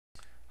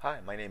Hi,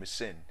 my name is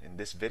Sin. In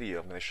this video,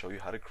 I'm going to show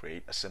you how to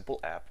create a simple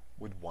app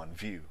with one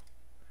view.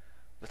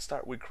 Let's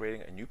start with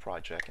creating a new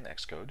project in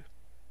Xcode.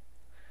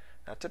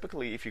 Now,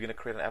 typically, if you're going to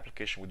create an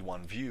application with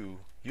one view,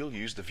 you'll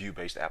use the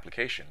view-based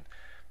application.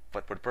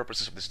 But for the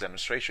purposes of this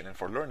demonstration and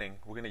for learning,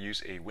 we're going to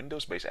use a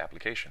Windows-based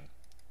application.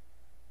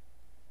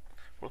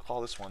 We'll call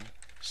this one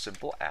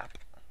Simple App.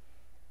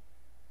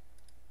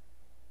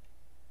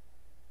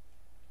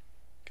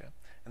 Okay.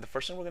 And the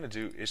first thing we're going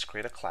to do is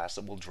create a class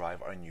that will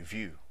drive our new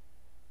view.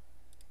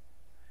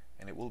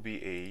 And it will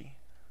be a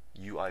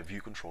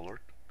UIViewController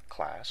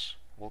class.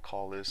 We'll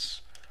call this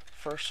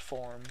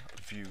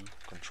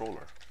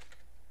FirstFormViewController.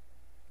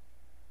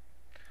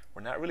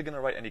 We're not really going to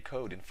write any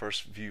code in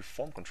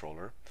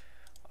FirstViewFormController,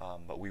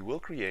 but we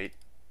will create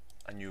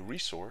a new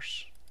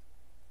resource,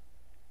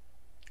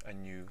 a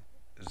new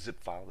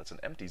zip file that's an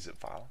empty zip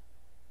file.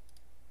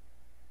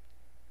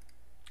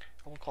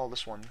 And we'll call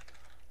this one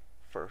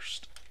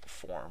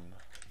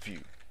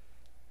FirstFormView.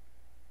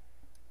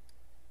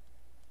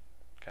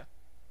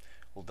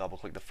 We'll double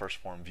click the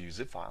FirstFormView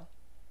zip file.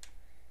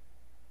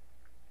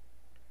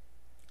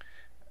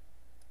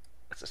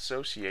 Let's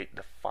associate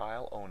the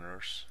file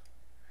owners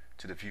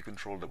to the view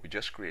controller that we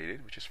just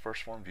created, which is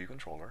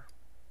FirstFormViewController.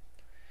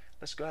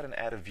 Let's go ahead and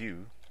add a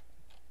view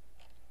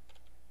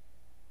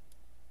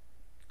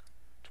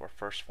to our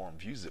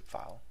FirstFormView zip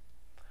file.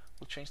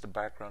 We'll change the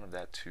background of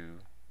that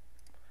to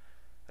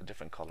a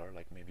different color,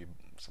 like maybe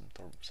some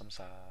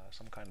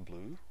kind of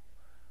blue.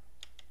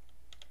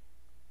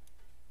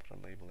 Put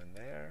a label in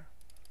there.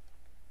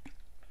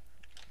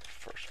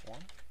 First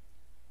one.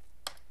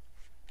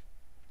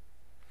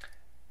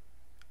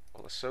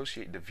 We'll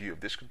associate the view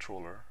of this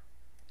controller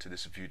to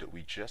this view that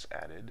we just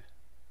added.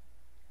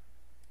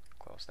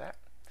 Close that.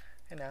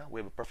 And now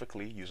we have a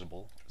perfectly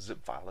usable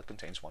zip file that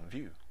contains one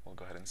view. We'll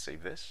go ahead and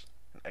save this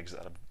and exit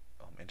out of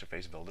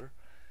Interface Builder.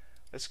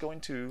 Let's go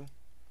into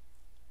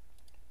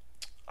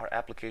our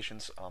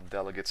application's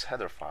delegates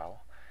header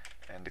file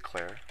and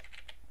declare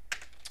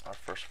our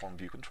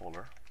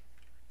FirstFormViewController.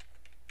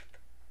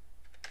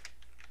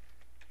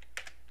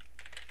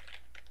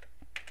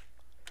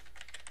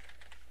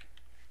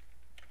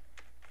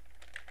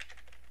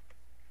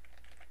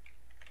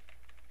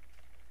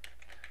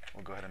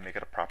 We'll go ahead and make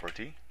it a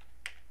property.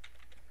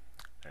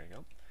 There you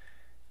go.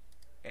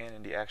 And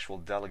in the actual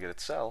delegate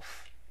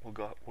itself, we'll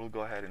go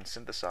ahead and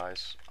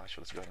synthesize.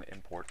 Actually, let's go ahead and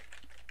import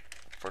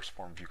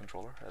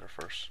FirstFormViewController header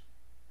first,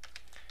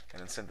 and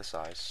then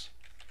synthesize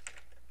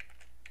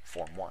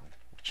form1,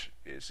 which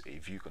is a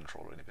view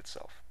controller in of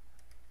itself.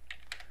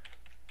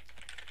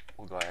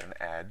 We'll go ahead and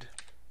add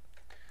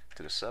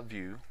to the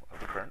subview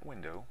of the current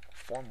window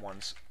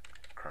form1's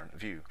current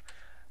view.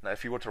 Now,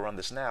 if you were to run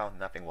this now,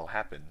 nothing will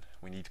happen.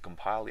 We need to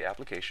compile the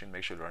application,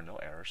 make sure there are no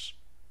errors.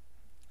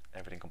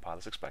 Everything compiled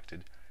as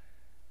expected.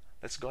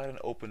 Let's go ahead and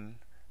open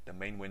the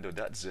main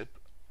window.zip,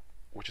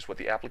 which is what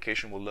the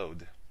application will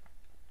load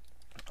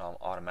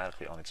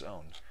automatically on its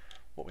own.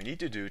 What we need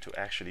to do to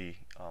actually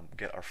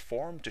get our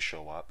form to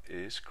show up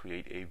is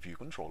create a view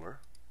controller,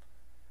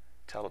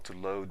 tell it to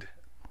load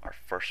our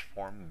first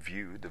form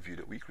view, the view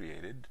that we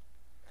created.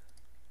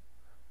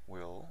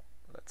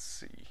 Let's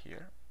see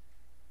here,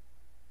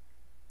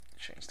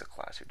 change the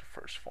class here to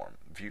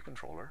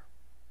FirstFormViewController.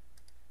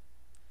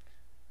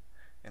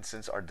 And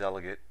since our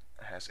delegate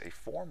has a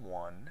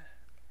form1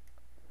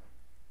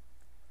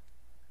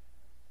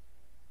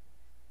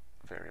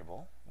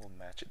 variable, we'll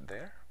match it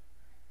there.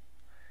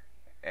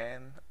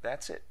 And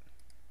that's it.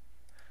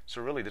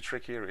 So really the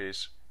trick here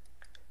is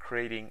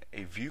creating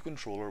a view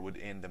controller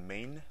within the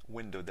main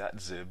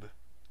window.zip,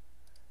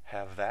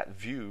 have that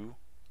view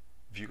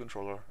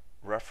controller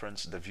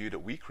reference the view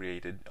that we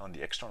created on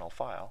the external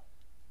file,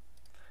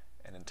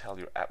 and then tell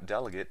your app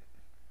delegate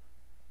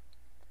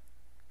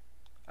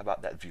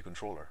about that view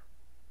controller.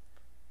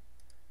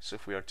 So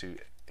if we were to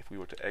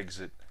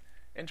exit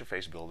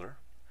Interface Builder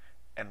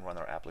and run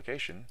our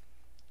application,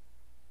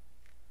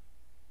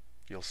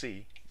 you'll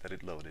see that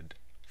it loaded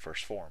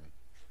FirstForm.